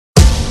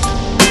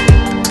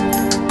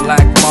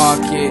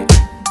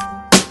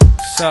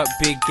What's up,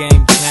 Big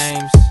Game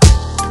James?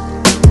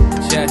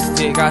 Just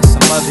did, got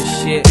some other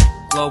shit.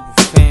 Global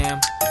fam,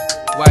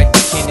 White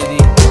Kennedy.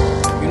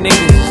 You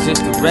niggas is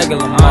just a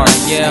regular mark,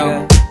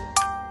 yeah.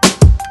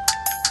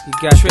 You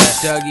got Trip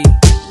that Dougie,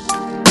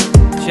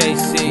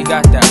 JC, you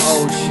got that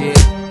old shit.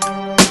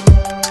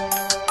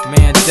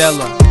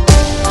 Mandela,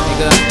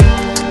 nigga.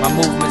 My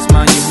movement's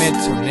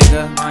monumental,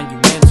 nigga.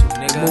 Monumental,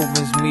 nigga.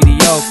 Movement's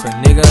mediocre,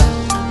 nigga.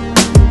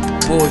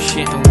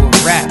 Bullshitting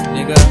with rap,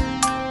 nigga.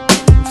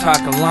 I'm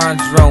talking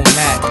Lonzo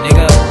Matt,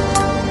 nigga.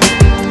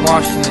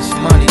 Washing this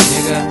money,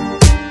 nigga.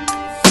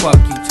 Fuck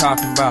you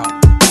talking about?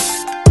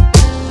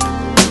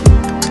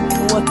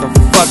 What the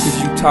fuck is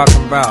you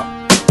talking about?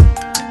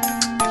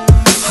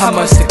 I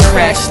must have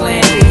crash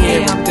landed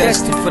here, I'm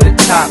destined for the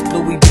top.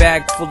 Louis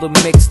bag full of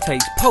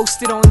mixtapes,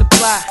 posted on the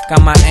block.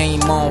 Got my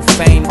aim on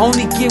fame,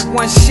 only get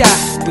one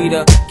shot. We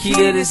the key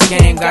to this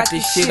game, got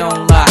this shit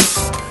on lock.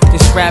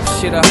 This rap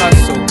shit a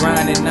hustle,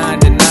 grinding 9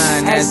 to 9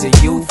 as a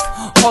youth.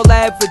 All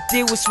I ever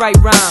did was write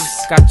rhymes.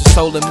 Got the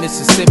soul of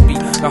Mississippi,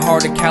 the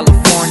heart of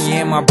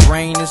California, and my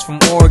brain is from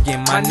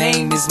Oregon. My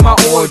name is my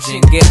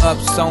origin. Get up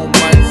so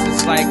much,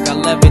 it's like I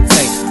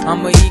levitate.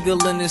 I'm an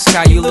eagle in the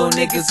sky, you little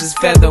niggas is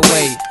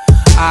featherweight.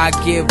 I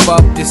give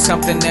up, there's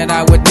something that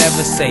I would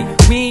never say.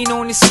 We ain't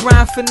on this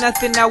grind for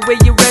nothing, I wear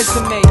your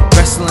resume.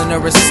 Wrestling a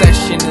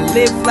recession and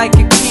live like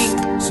a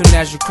king. Soon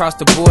as you cross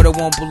the border,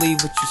 won't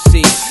believe what you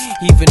see.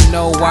 Even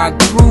though I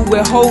grew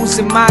with holes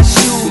in my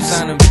shoes,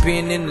 I done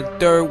been in the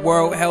third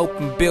world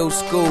helping build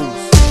schools.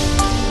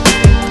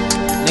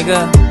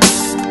 Nigga,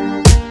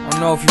 I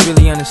don't know if you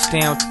really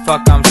understand what the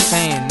fuck I'm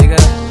saying, nigga.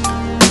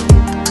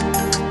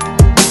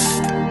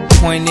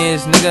 Point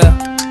is, nigga,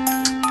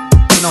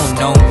 you don't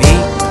know me.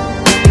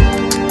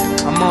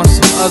 I'm on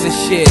some other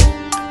shit.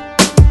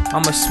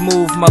 I'm a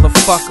smooth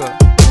motherfucker.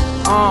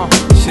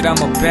 Shit, I'm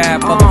a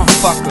bad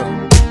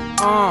motherfucker.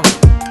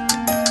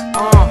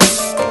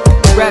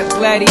 Rap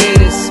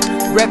gladiators,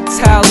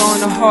 reptile on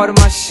the heart of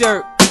my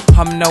shirt.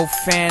 I'm no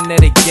fan of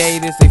the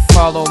gators, they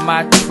follow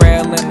my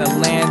trail in the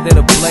land of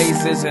the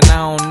blazers. And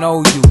I don't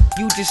know you,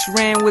 you just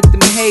ran with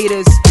them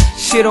haters.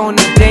 Shit on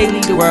the daily,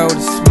 the world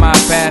is my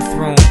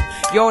bathroom.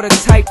 You're the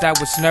type that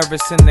was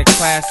nervous in the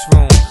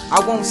classroom.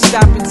 I won't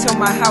stop until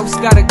my house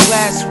got a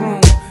glass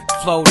room.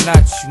 Flow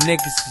nuts, you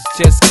niggas is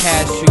just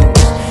cashews.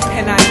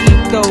 And I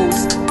eat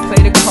those,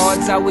 play the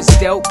cards I was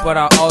dealt. But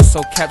I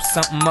also kept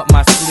something up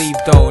my sleeve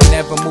though.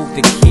 Never moved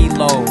a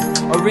kilo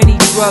or any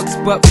drugs,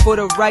 but for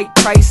the right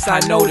price I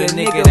know the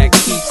nigga that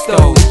keeps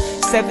those.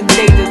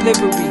 7-day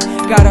delivery,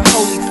 got a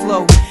holy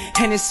flow.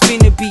 And it's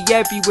finna be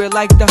everywhere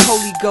like the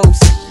Holy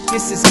Ghost.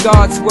 This is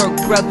God's work,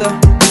 brother.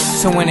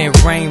 So when it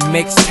rain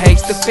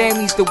mixtapes, the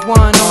family's the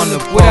one on the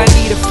boat. What I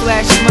need a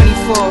flash money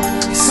for,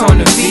 it's on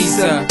the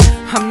visa.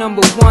 I'm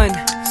number one,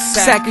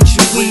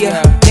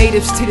 Sacagawea.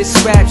 Natives to this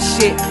rap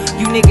shit,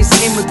 you niggas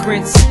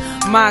immigrants.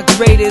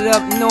 Migrated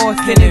up north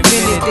and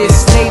invented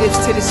this. Natives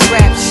to this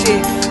rap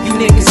shit, you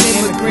niggas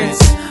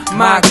immigrants.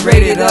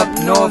 Migrated up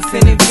north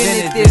and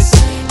invented this.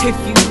 If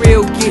you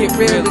real, get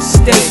real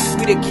estate.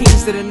 We the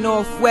kings of the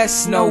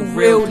Northwest, no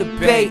real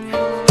debate.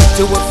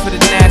 Do it for the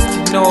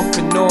nasty North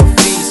and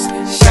Northeast.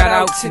 Shout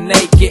out to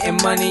Nate, getting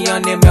money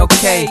on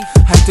MLK.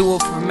 I do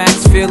it for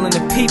Maxfield and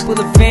the people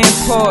of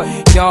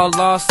Vanport. Y'all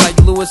lost like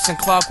Lewis and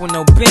Clark with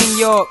no Ben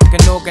York.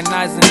 Can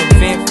organize an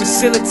event,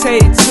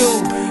 facilitate it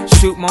too.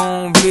 Shoot my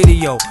own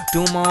video,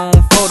 do my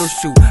own photo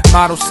shoot.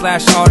 Model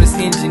 / artist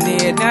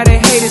engineer, now they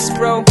hate us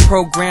bro.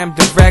 Program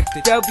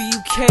director,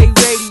 WK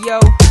Radio.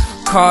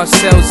 Car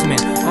salesman,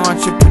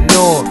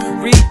 entrepreneur.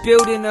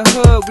 Rebuilding the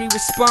hood, we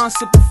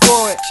responsible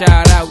for it.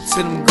 Shout out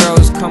to them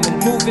girls coming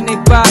moving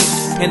their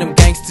bodies. And them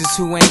gangsters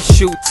who ain't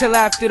shoot till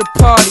after the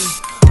party.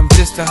 I'm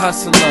just a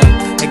hustler,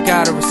 they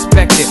gotta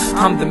respect it.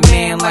 I'm the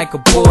man like a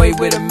boy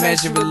with a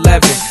measure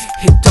 11.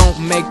 It don't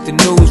make the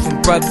news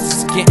when brothers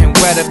is getting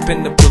wet up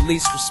and the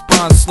police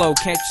respond slow.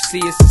 Can't you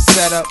see it's a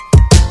setup?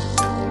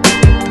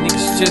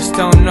 Niggas just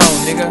don't know,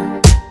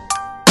 nigga.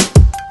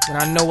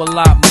 But I know a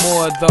lot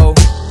more though.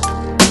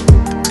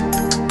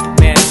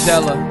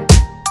 Mandela.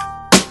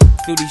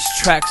 Through these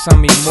tracks on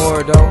me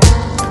more though.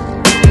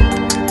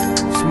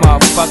 These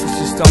motherfuckers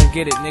just don't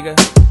get it, nigga.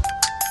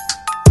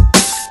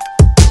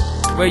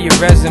 Where your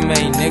resume,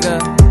 nigga?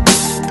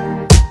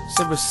 It's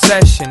a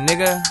recession,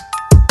 nigga.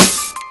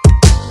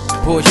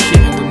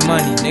 Bullshitting with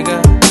money,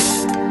 nigga.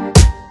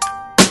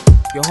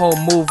 Your whole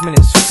movement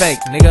is fake,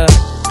 nigga.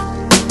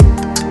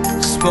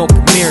 Smoke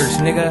mirrors,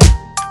 nigga.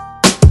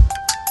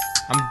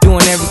 I'm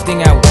doing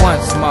everything at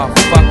once,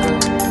 motherfucker.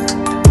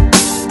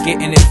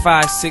 Getting it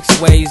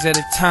 5-6 ways at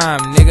a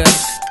time, nigga.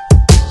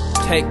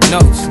 Take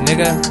notes,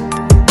 nigga.